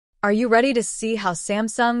Are you ready to see how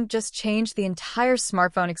Samsung just changed the entire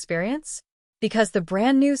smartphone experience? Because the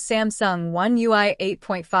brand new Samsung One UI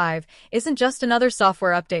 8.5 isn't just another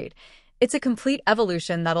software update, it's a complete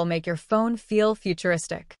evolution that'll make your phone feel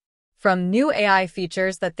futuristic. From new AI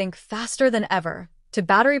features that think faster than ever, to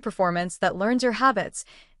battery performance that learns your habits,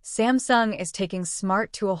 Samsung is taking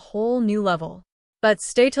smart to a whole new level. But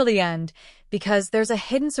stay till the end, because there's a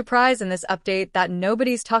hidden surprise in this update that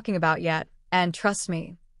nobody's talking about yet, and trust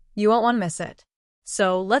me, you won't want to miss it.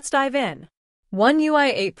 So let's dive in. One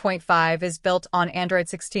UI 8.5 is built on Android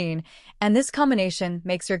 16, and this combination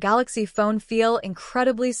makes your Galaxy phone feel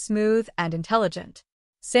incredibly smooth and intelligent.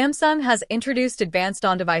 Samsung has introduced advanced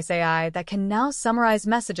on-device AI that can now summarize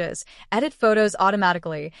messages, edit photos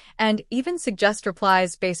automatically, and even suggest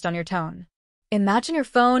replies based on your tone. Imagine your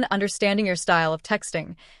phone understanding your style of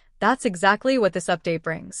texting. That's exactly what this update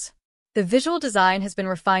brings. The visual design has been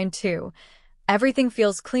refined too. Everything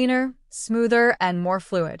feels cleaner, smoother, and more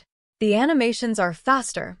fluid. The animations are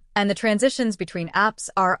faster, and the transitions between apps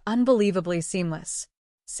are unbelievably seamless.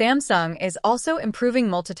 Samsung is also improving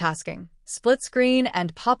multitasking. Split screen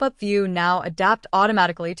and pop-up view now adapt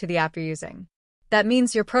automatically to the app you're using. That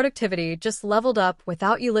means your productivity just leveled up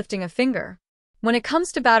without you lifting a finger. When it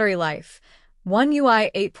comes to battery life, One UI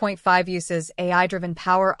 8.5 uses AI-driven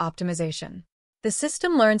power optimization. The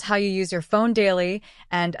system learns how you use your phone daily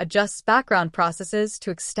and adjusts background processes to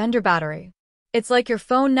extend your battery. It's like your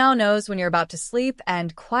phone now knows when you're about to sleep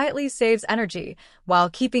and quietly saves energy while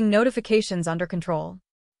keeping notifications under control.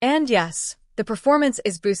 And yes, the performance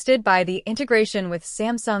is boosted by the integration with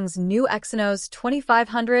Samsung's new Exynos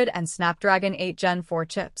 2500 and Snapdragon 8 Gen 4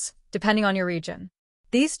 chips, depending on your region.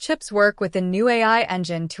 These chips work with the new AI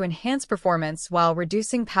engine to enhance performance while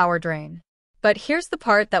reducing power drain. But here's the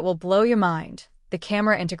part that will blow your mind: the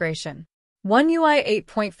camera integration. One UI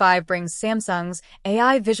 8.5 brings Samsung's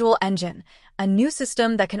AI Visual Engine, a new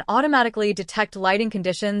system that can automatically detect lighting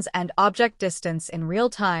conditions and object distance in real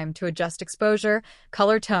time to adjust exposure,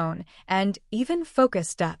 color tone, and even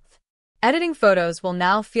focus depth. Editing photos will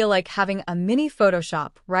now feel like having a mini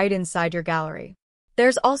Photoshop right inside your gallery.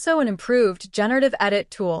 There's also an improved generative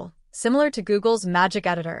edit tool, similar to Google's Magic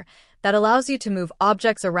Editor, that allows you to move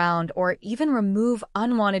objects around or even remove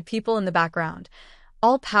unwanted people in the background,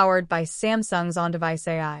 all powered by Samsung's on-device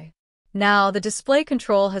AI. Now, the display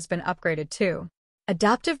control has been upgraded too.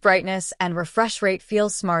 Adaptive brightness and refresh rate feel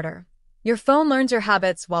smarter. Your phone learns your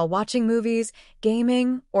habits while watching movies,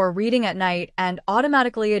 gaming, or reading at night and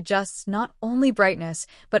automatically adjusts not only brightness,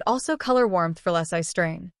 but also color warmth for less eye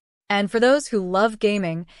strain. And for those who love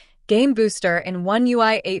gaming, Game Booster in One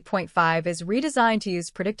UI 8.5 is redesigned to use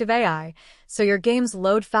predictive AI, so your games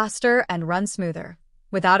load faster and run smoother,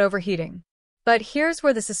 without overheating. But here's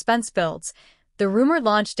where the suspense builds. The rumored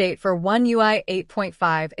launch date for One UI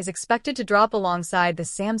 8.5 is expected to drop alongside the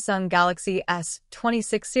Samsung Galaxy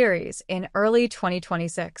S26 series in early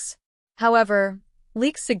 2026. However,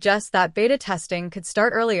 leaks suggest that beta testing could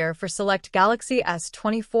start earlier for select Galaxy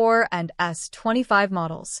S24 and S25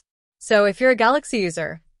 models. So if you're a Galaxy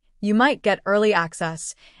user, you might get early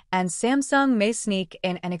access, and Samsung may sneak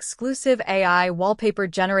in an exclusive AI wallpaper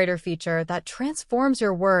generator feature that transforms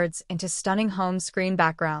your words into stunning home screen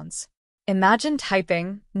backgrounds. Imagine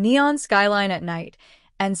typing neon skyline at night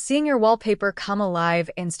and seeing your wallpaper come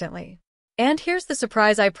alive instantly. And here's the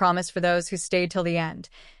surprise I promised for those who stayed till the end.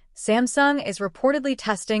 Samsung is reportedly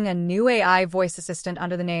testing a new AI voice assistant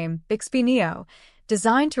under the name Bixby Neo,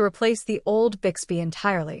 designed to replace the old Bixby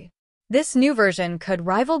entirely. This new version could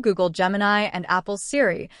rival Google Gemini and Apple's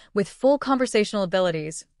Siri with full conversational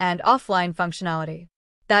abilities and offline functionality.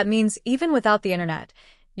 That means even without the internet,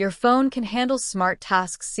 your phone can handle smart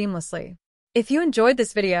tasks seamlessly. If you enjoyed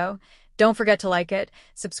this video, don't forget to like it,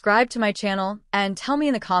 subscribe to my channel, and tell me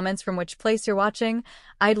in the comments from which place you're watching.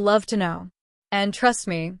 I'd love to know. And trust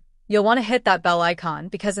me, you'll want to hit that bell icon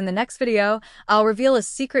because in the next video, I'll reveal a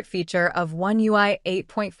secret feature of One UI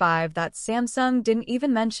 8.5 that Samsung didn't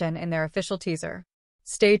even mention in their official teaser.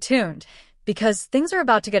 Stay tuned, because things are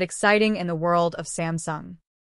about to get exciting in the world of Samsung.